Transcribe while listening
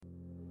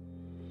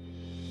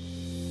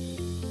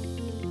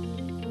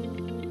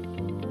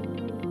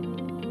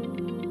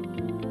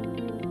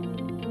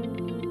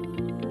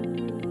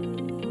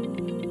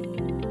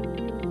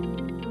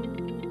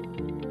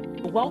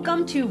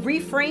Welcome to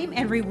Reframe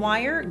and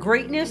Rewire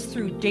Greatness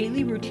Through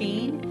Daily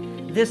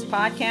Routine. This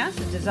podcast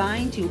is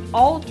designed to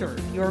alter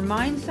your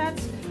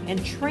mindsets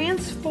and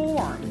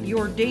transform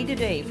your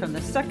day-to-day from the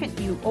second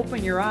you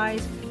open your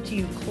eyes to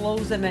you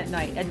close them at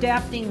night,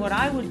 adapting what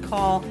I would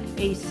call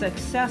a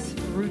success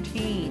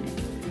routine.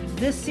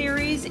 This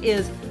series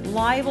is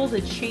liable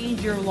to change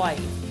your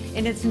life,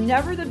 and it's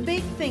never the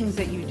big things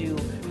that you do,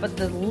 but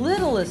the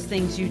littlest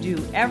things you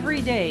do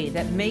every day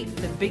that make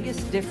the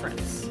biggest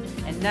difference.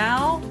 And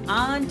now,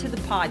 on to the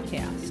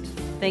podcast.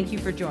 Thank you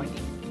for joining.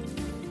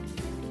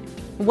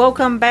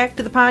 Welcome back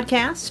to the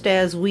podcast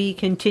as we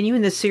continue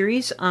in the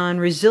series on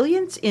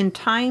resilience in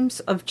times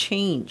of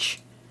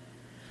change.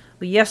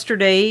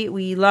 Yesterday,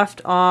 we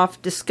left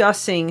off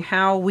discussing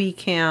how we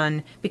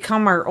can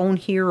become our own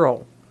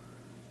hero.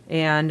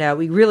 And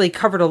we really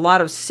covered a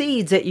lot of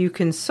seeds that you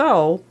can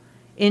sow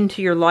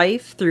into your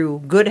life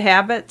through good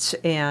habits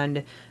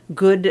and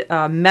good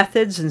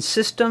methods and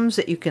systems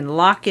that you can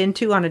lock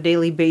into on a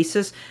daily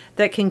basis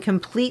that can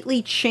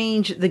completely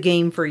change the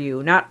game for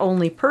you, not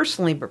only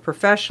personally but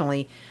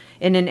professionally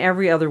and in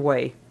every other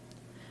way.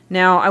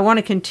 Now, I want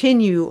to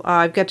continue.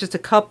 I've got just a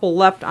couple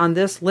left on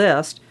this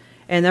list,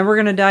 and then we're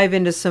going to dive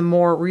into some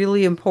more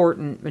really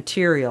important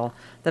material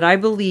that I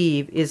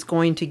believe is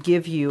going to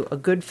give you a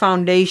good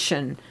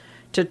foundation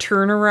to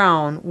turn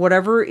around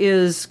whatever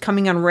is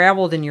coming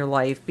unraveled in your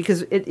life,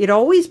 because it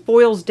always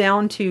boils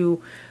down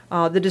to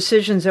the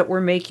decisions that we're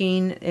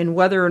making and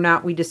whether or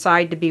not we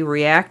decide to be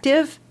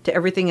reactive to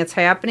everything that's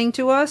happening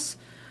to us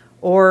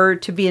or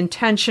to be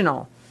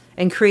intentional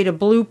and create a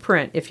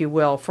blueprint, if you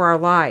will, for our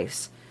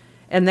lives.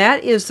 And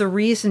that is the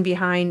reason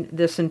behind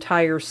this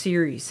entire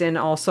series. And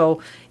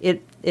also,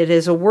 it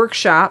is a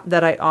workshop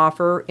that I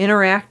offer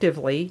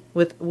interactively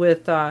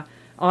with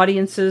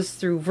audiences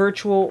through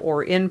virtual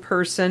or in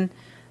person.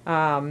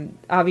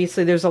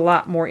 Obviously, there's a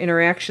lot more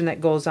interaction that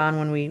goes on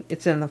when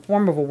it's in the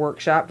form of a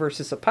workshop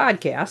versus a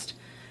podcast.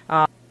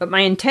 But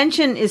my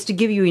intention is to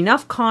give you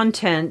enough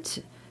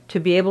content to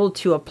be able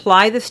to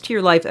apply this to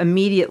your life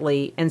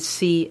immediately and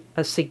see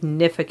a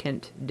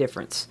significant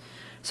difference.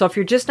 So if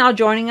you're just now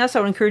joining us,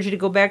 I would encourage you to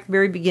go back to the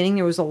very beginning.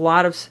 There was a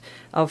lot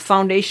of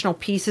foundational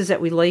pieces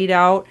that we laid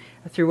out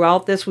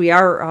throughout this. We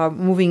are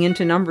moving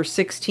into number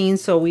 16,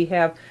 so we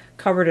have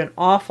covered an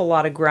awful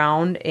lot of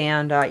ground,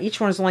 and each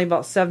one is only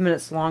about 7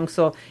 minutes long,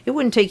 so it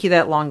wouldn't take you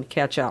that long to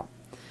catch up.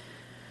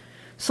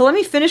 So let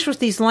me finish with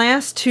these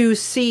last two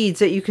seeds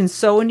that you can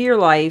sow into your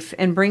life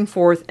and bring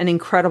forth an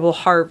incredible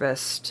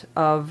harvest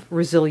of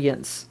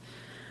resilience.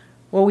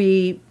 Well,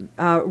 we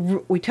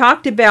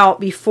talked about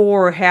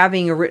before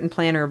having a written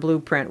plan or a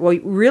blueprint. Well,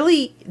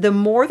 really, the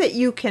more that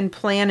you can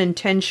plan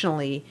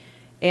intentionally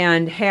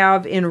and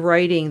have in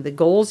writing the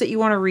goals that you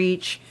want to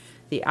reach,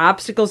 the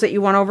obstacles that you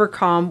want to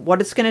overcome,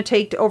 what it's going to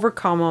take to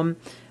overcome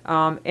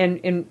them,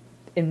 and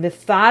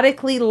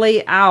methodically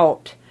lay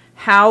out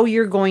how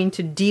you're going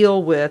to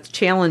deal with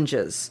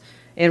challenges.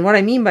 And what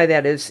I mean by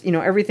that is,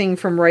 everything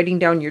from writing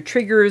down your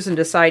triggers and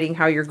deciding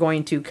how you're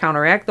going to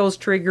counteract those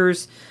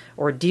triggers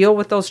or deal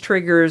with those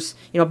triggers,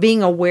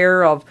 being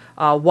aware of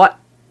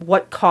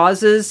what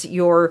causes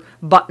your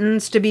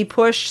buttons to be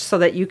pushed so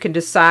that you can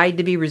decide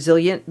to be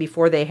resilient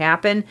before they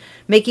happen,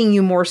 making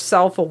you more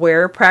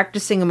self-aware,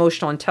 practicing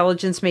emotional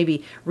intelligence,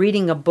 maybe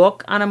reading a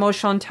book on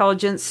emotional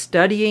intelligence,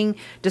 studying,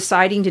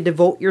 deciding to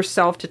devote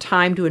yourself to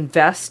time to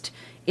invest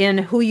in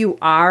who you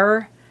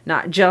are,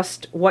 not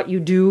just what you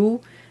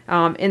do.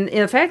 And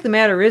the fact of the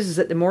matter is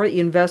that the more that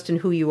you invest in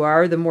who you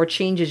are, the more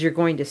changes you're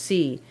going to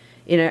see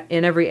in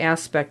every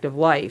aspect of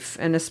life,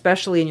 and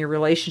especially in your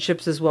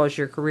relationships as well as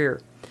your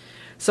career.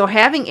 So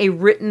having a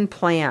written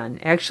plan,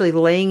 actually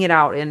laying it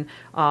out, and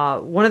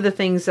one of the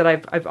things that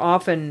I've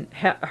often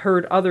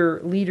heard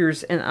other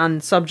leaders on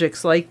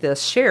subjects like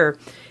this share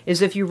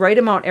is if you write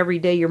them out every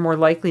day, you're more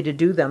likely to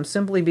do them,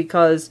 simply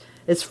because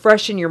it's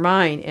fresh in your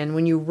mind. And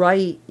when you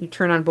write, you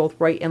turn on both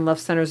right and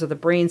left centers of the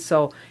brain,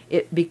 so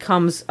it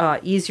becomes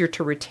easier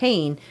to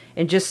retain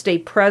and just stay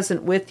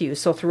present with you.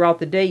 So throughout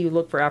the day, you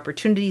look for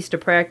opportunities to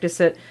practice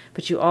it,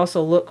 but you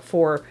also look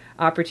for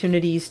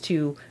opportunities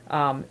to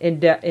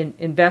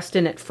invest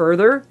in it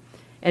further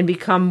and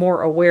become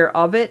more aware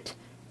of it,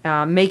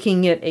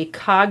 making it a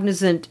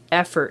cognizant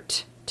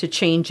effort to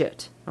change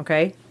it,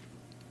 okay?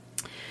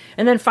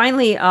 And then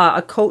finally,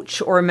 a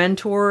coach or a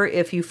mentor,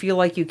 if you feel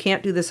like you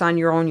can't do this on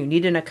your own, you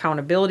need an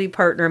accountability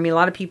partner. I mean, a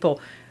lot of people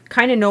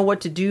kind of know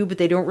what to do, but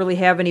they don't really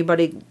have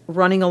anybody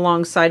running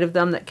alongside of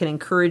them that can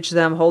encourage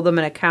them, hold them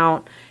in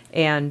account,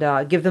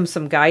 and give them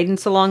some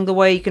guidance along the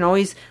way. You can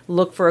always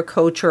look for a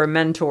coach or a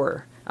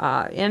mentor.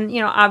 And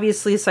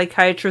obviously a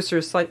psychiatrist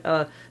or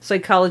a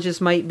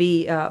psychologist might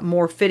be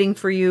more fitting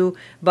for you,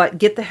 but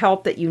get the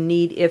help that you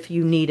need if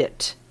you need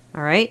it.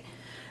 All right?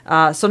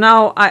 So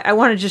now I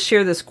want to just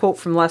share this quote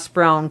from Les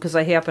Brown because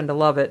I happen to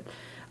love it.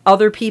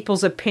 Other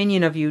people's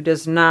opinion of you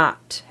does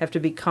not have to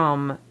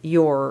become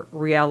your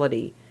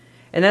reality.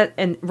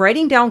 And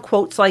writing down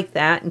quotes like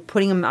that and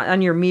putting them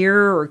on your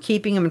mirror or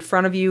keeping them in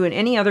front of you, and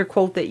any other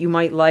quote that you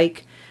might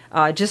like,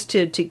 just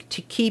to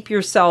keep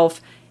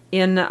yourself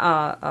in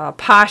a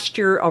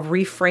posture of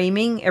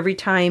reframing every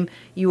time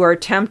you are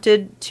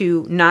tempted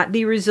to not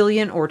be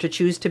resilient or to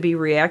choose to be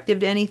reactive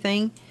to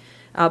anything.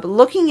 But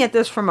looking at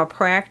this from a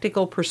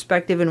practical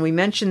perspective, and we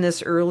mentioned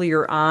this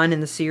earlier on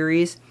in the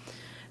series,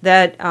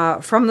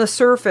 that from the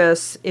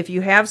surface, if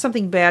you have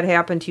something bad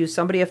happen to you,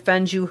 somebody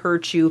offends you,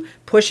 hurts you,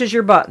 pushes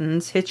your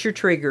buttons, hits your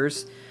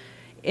triggers,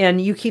 and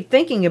you keep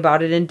thinking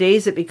about it, in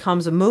days it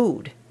becomes a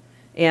mood.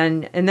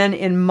 And then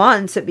in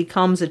months it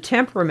becomes a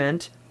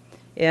temperament,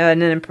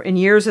 and then in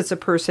years it's a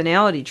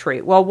personality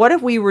trait. Well, what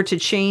if we were to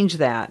change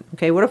that?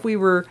 Okay, what if we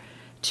were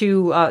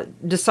to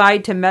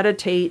decide to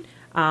meditate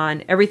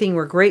on everything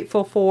we're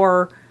grateful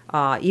for,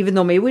 even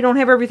though maybe we don't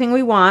have everything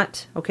we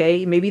want,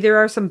 okay? Maybe there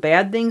are some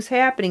bad things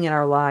happening in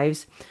our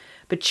lives,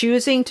 but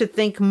choosing to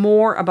think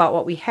more about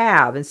what we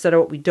have instead of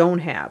what we don't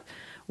have.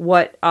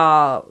 What,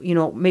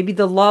 maybe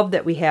the love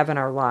that we have in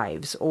our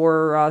lives,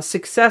 or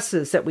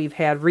successes that we've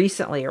had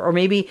recently, or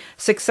maybe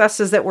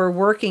successes that we're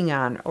working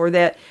on, or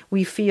that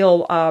we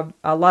feel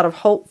a lot of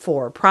hope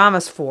for,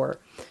 promise for.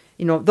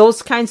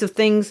 Those kinds of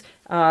things,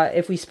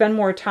 if we spend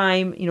more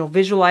time,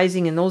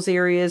 visualizing in those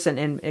areas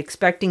and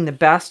expecting the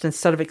best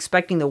instead of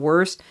expecting the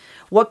worst,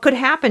 what could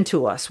happen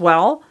to us?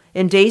 Well,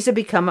 in days it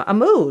become a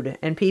mood,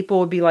 and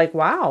people would be like,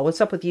 wow, what's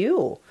up with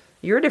you?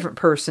 You're a different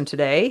person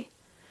today.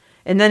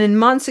 And then in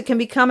months it can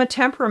become a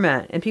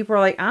temperament, and people are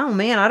like, oh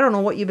man, I don't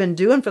know what you've been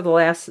doing for the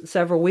last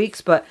several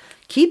weeks, but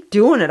keep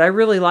doing it. I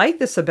really like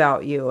this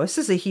about you. This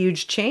is a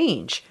huge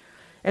change.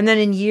 And then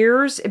in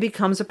years it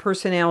becomes a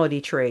personality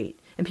trait.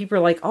 And people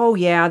are like, oh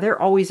yeah,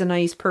 they're always a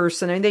nice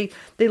person. And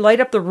they light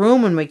up the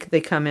room when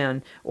they come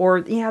in. Or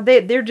yeah,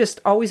 they're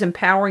just always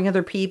empowering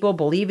other people,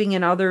 believing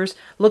in others,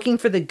 looking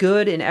for the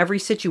good in every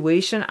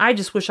situation. I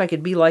just wish I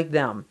could be like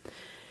them.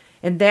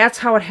 And that's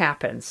how it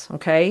happens,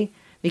 okay?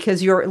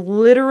 Because you're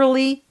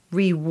literally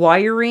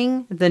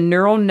rewiring the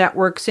neural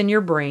networks in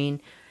your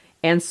brain.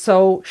 And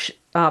so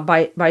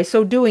by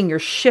so doing, you're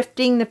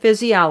shifting the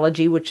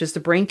physiology, which is the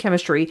brain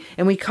chemistry.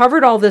 And we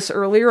covered all this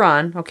earlier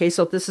on. Okay,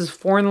 so if this is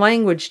foreign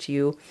language to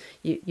you,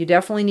 you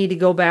definitely need to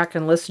go back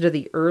and listen to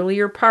the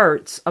earlier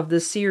parts of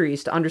this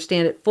series to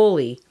understand it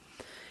fully.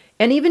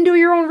 And even do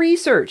your own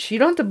research. You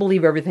don't have to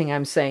believe everything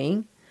I'm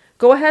saying.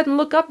 Go ahead and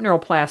look up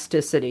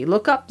neuroplasticity.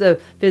 Look up the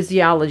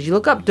physiology.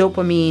 Look up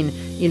dopamine,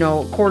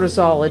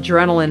 cortisol,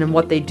 adrenaline, and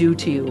what they do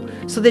to you,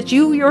 so that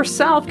you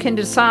yourself can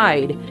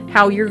decide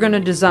how you're going to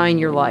design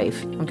your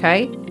life.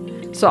 Okay?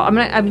 So I'm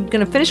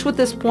gonna finish with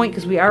this point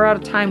because we are out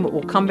of time, but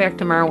we'll come back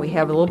tomorrow. We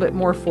have a little bit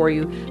more for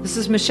you. This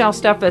is Michelle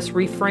Steffes,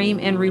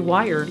 Reframe and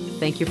Rewire.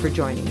 Thank you for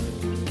joining.